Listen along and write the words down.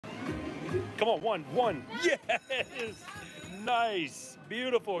Come on, one. Yes! Nice.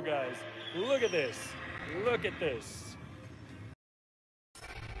 Beautiful, guys. Look at this. Look at this.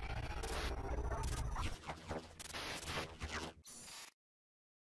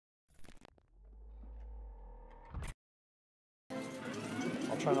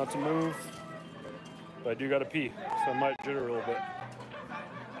 I'll try not to move, but I do gotta pee, so I might jitter a little bit.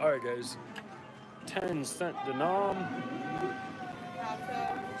 All right, guys. 10-cent denom.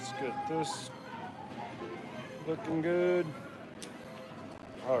 Let's get this looking good.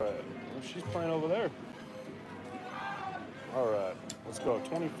 All right, well, she's playing over there. All right, let's go.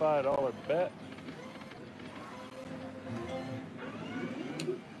 $25 bet.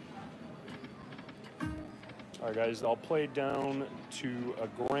 All right, guys, I'll play down to a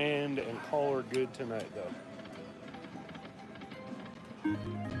grand and call her good tonight, though.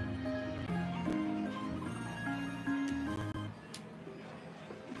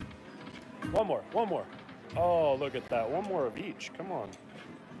 One more. Oh, look at that. One more of each. Come on.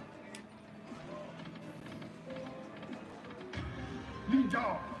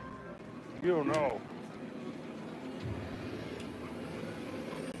 You know.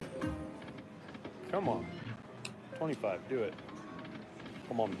 Come on. 25. Do it.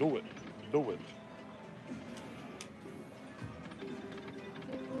 Come on, do it. Do it.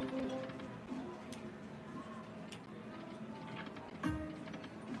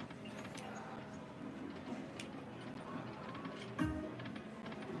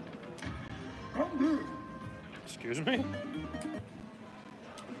 Excuse me?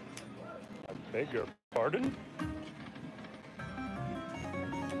 I beg your pardon?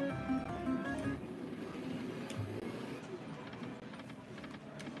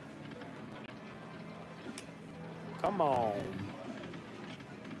 Come on.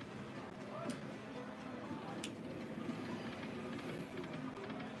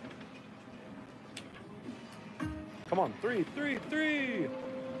 Come on, three.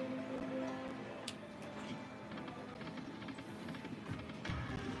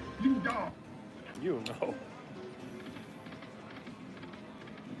 You know.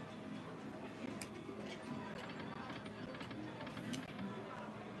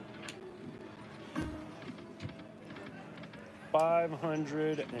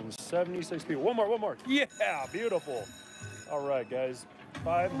 $576 people. One more. Yeah, beautiful. All right, guys.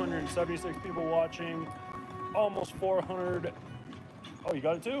 576 people watching. Almost 400. Oh, you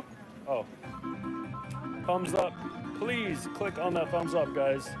got it too? Oh. Thumbs up. Please click on that thumbs up,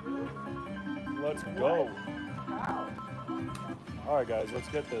 guys. Let's go. All right, guys, let's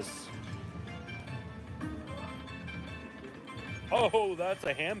get this. Oh, that's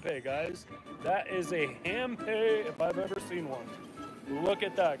a Handpay, guys. That is a Handpay if I've ever seen one. Look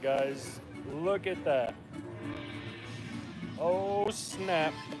at that, guys. Look at that. Oh,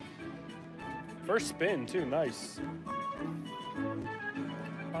 snap. First spin, too. Nice.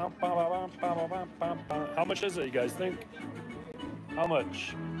 How much is it, you guys think? How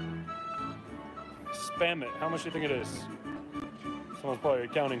much? Spam it. How much do you think it is? Someone's probably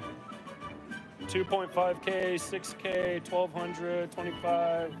counting. 2.5K, 6K, 1,200,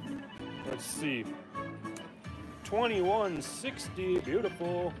 25. Let's see. 2160.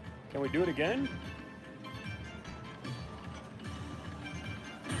 Beautiful. Can we do it again?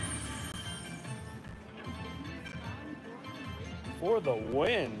 For the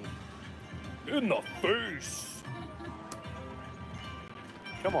win. In the face.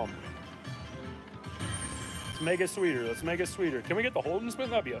 Come on. Let's make it sweeter. Can we get the hold and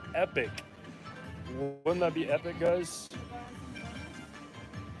spin? That'd be epic. Wouldn't that be epic, guys?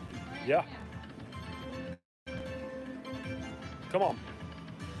 Yeah. Come on.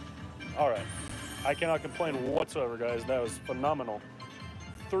 All right. I cannot complain whatsoever, guys. That was phenomenal.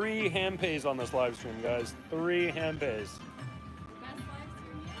 3 Handpays on this live stream, guys. 3 Handpays.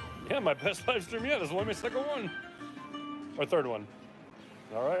 Yeah, my best live stream yet. This is only my second one. Or third one.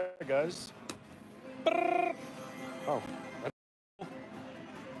 All right, guys. Oh.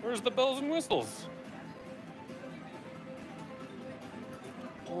 Where's the bells and whistles?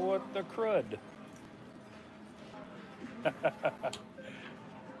 What the crud?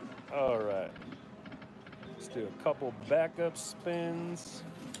 All right. Let's do a couple backup spins.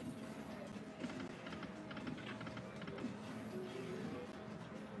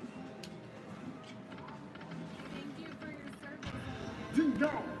 Thank you for your service.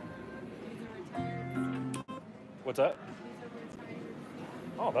 What's that?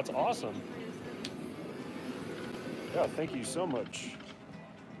 Oh, that's awesome. Yeah, thank you so much.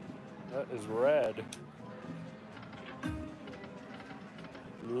 That is rad.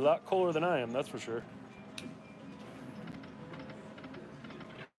 A lot cooler than I am, that's for sure.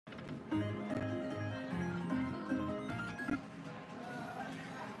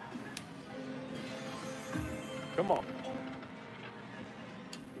 Come on.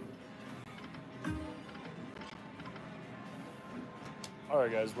 All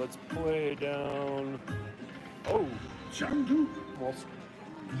right, guys, let's play down. Oh, Shangu. almost.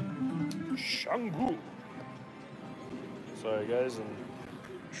 Shangu. Sorry, guys, I'm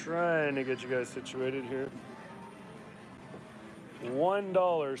trying to get you guys situated here.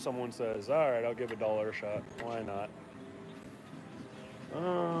 $1, someone says. All right, I'll give $1 a shot. Why not?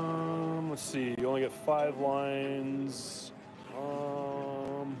 Let's see. You only get 5 lines.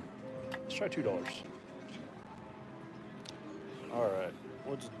 Let's try $2. All right,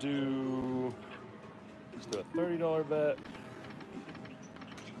 let's do a $30 bet.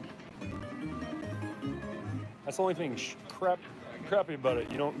 That's the only thing crappy about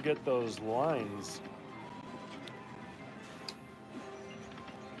it. You don't get those lines.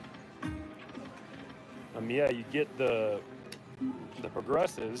 Yeah, you get the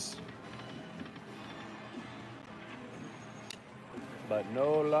progressives, but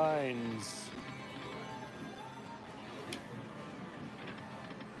no lines.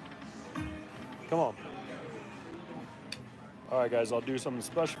 Come on. All right, guys, I'll do something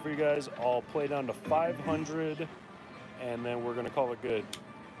special for you guys. I'll play down to 500, and then we're gonna call it good.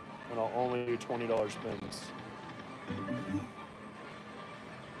 And I'll only do $20 spins.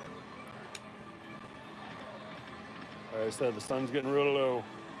 All right, I said the sun's getting real low.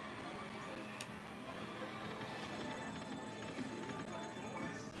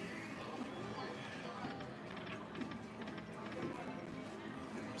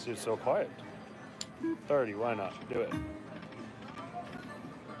 See, it's so quiet. 30, why not? Do it.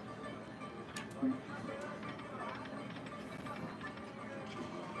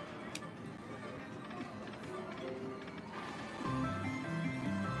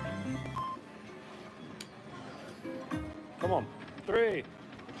 Come on. 3.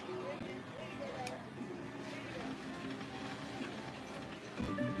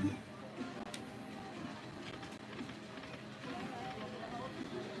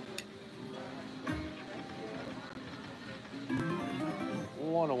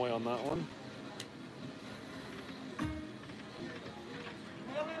 One away on that one.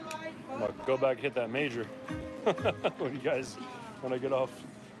 Look, go back and hit that major. When you guys, when I get off.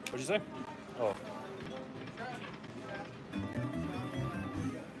 What'd you say? Oh.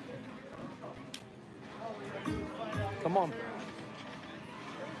 Come on.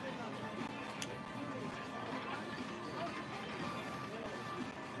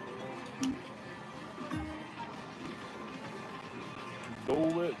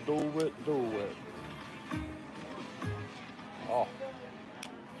 Do it, do it, do it. Oh.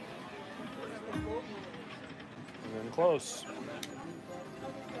 We're getting close.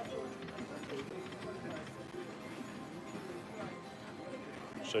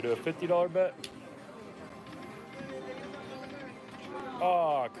 Should I do a $50 bet?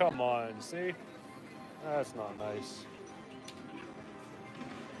 Oh, come on. See? That's not nice.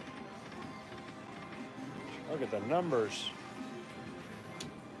 Look at the numbers.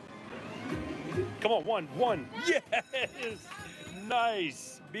 Come on, one. Yes!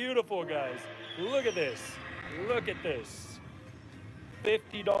 Nice. Beautiful, guys. Look at this. Look at this.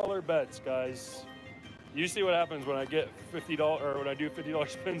 $50 bets, guys. You see what happens when I get $50, or when I do $50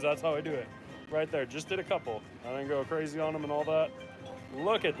 spins. That's how I do it. Right there. Just did a couple. I didn't go crazy on them and all that.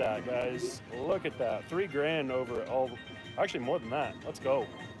 Look at that, guys. Look at that. $3,000 over all. Actually, more than that. Let's go.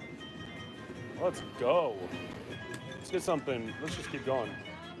 Let's go. Let's get something. Let's just keep going.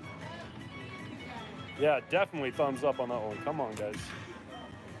 Yeah, definitely thumbs up on that one. Come on, guys.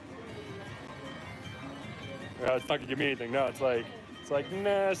 Yeah, it's not gonna give me anything. No, it's like,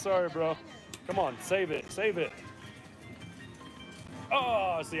 nah, sorry, bro. Come on, save it.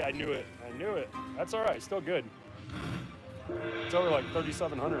 Oh, see, I knew it. That's all right, still good. It's over like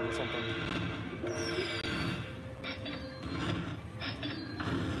 3,700 or something.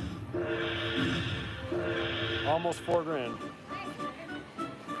 Almost $4,000.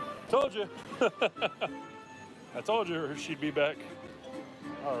 Told you. I told you she'd be back.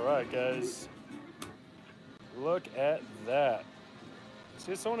 All right, guys. Look at that.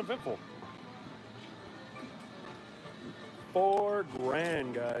 See, it's so uneventful.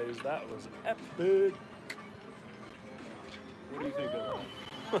 $4,000, guys. That was epic. What do you think of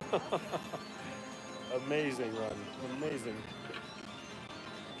that? Amazing run. Amazing.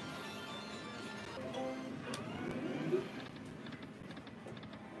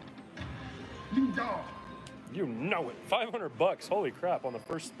 You know it. $500. Holy crap on the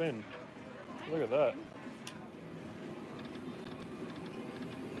first spin. Look at that.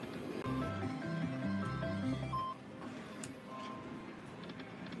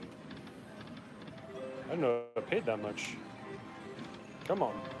 didn't know I paid that much. Come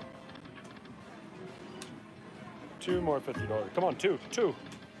on. 2 more $50. Come on, two.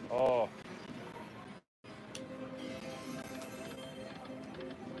 Oh.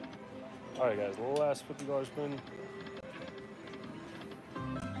 All right, guys, last $50 spin.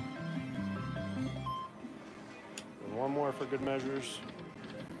 And 1 more for good measures.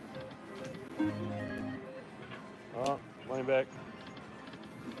 Oh, money back.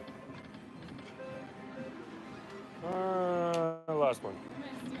 Last one.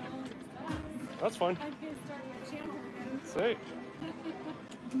 That's fine. See?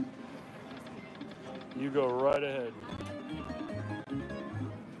 You go right ahead.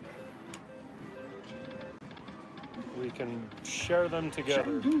 We can share them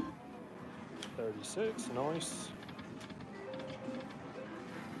together. 36, nice.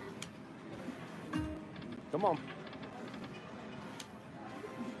 Come on.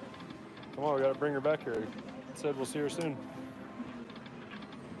 Come on, we gotta bring her back here. Said we'll see her soon.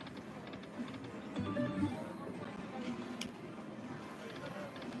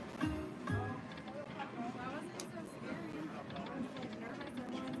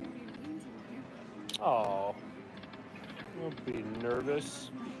 Oh, don't be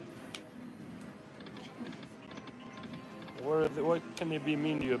nervous. What can they be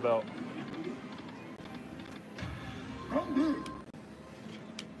mean to you about?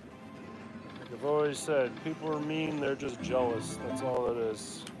 Like I've always said, people are mean, they're just jealous. That's all it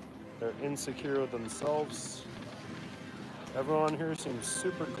is. They're insecure with themselves. Everyone here seems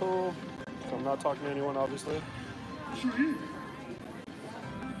super cool, so I'm not talking to anyone, obviously.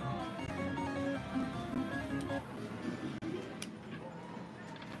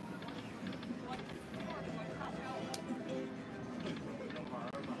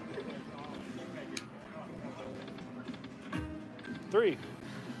 Three.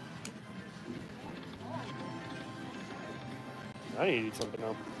 I need to eat something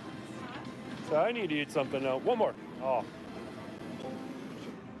now. So I need to eat something now. 1 more. Oh.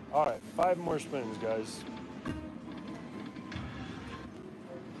 All right, 5 more spins, guys.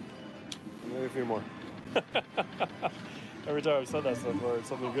 Maybe a few more. Every time I've said that stuff, or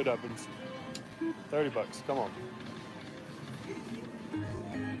something good happens. $30, come on.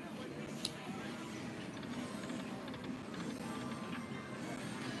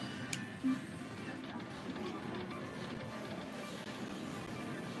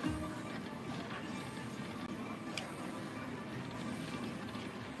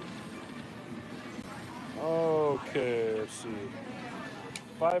 Okay, let's see.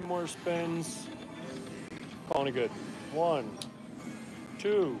 5 more spins. Calling it good. 1,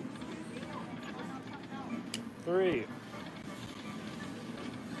 2, 3,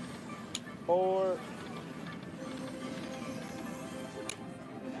 4,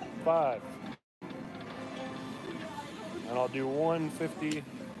 5. And I'll do 150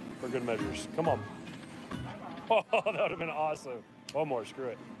 for good measures. Come on. Oh, that would have been awesome. 1 more, screw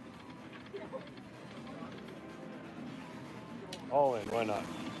it. All in, why not?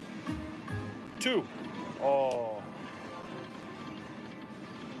 2. Oh.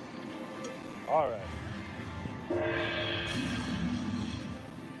 All right.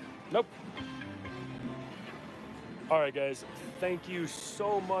 Nope. All right, guys. Thank you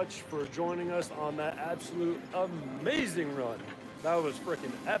so much for joining us on that absolute amazing run. That was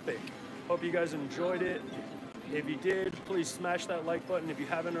freaking epic. Hope you guys enjoyed it. If you did, please smash that like button if you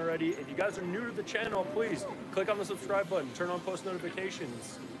haven't already. If you guys are new to the channel, please click on the subscribe button, turn on post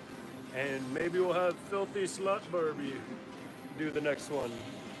notifications, and maybe we'll have Filthy Slut Barbie do the next one.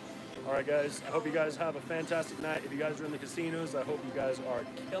 All right, guys, I hope you guys have a fantastic night. If you guys are in the casinos, I hope you guys are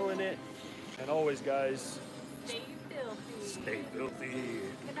killing it. And always, guys, stay filthy. Stay filthy.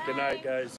 Good night, guys.